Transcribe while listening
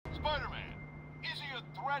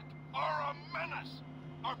a threat or a menace.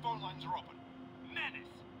 Our phone lines are open. Menace.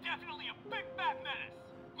 Definitely a big fat menace.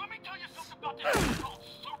 Let me tell you something about this so-called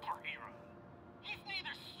superhero. He's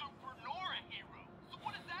neither super nor a hero. So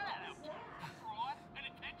what is that add up to? A fraud? An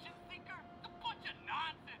attention seeker? A bunch of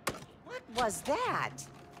nonsense. What was that?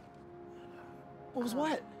 What was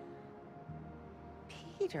what?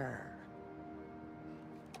 Peter.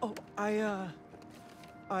 Oh,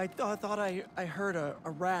 I thought I heard a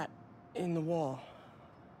rat in the wall.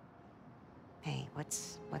 Hey,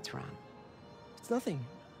 what's wrong? It's nothing.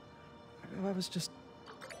 I was just...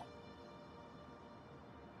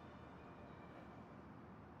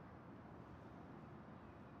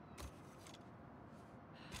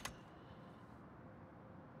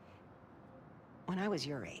 When I was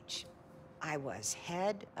your age, I was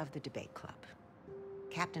head of the debate club,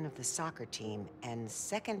 captain of the soccer team, and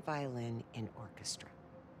second violin in orchestra.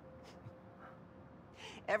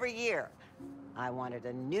 Every year, I wanted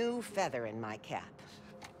a new feather in my cap.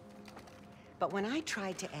 But when I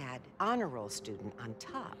tried to add honor roll student on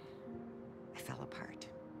top, I fell apart.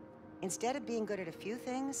 Instead of being good at a few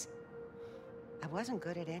things, I wasn't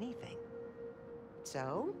good at anything.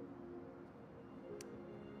 So,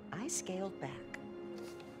 I scaled back.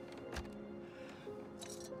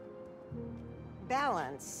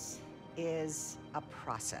 Balance is a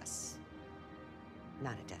process,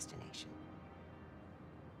 not a destination.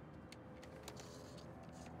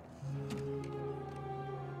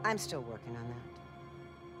 I'm still working on that.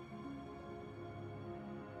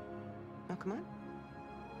 Oh, come on.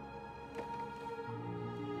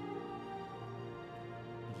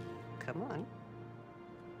 Come on.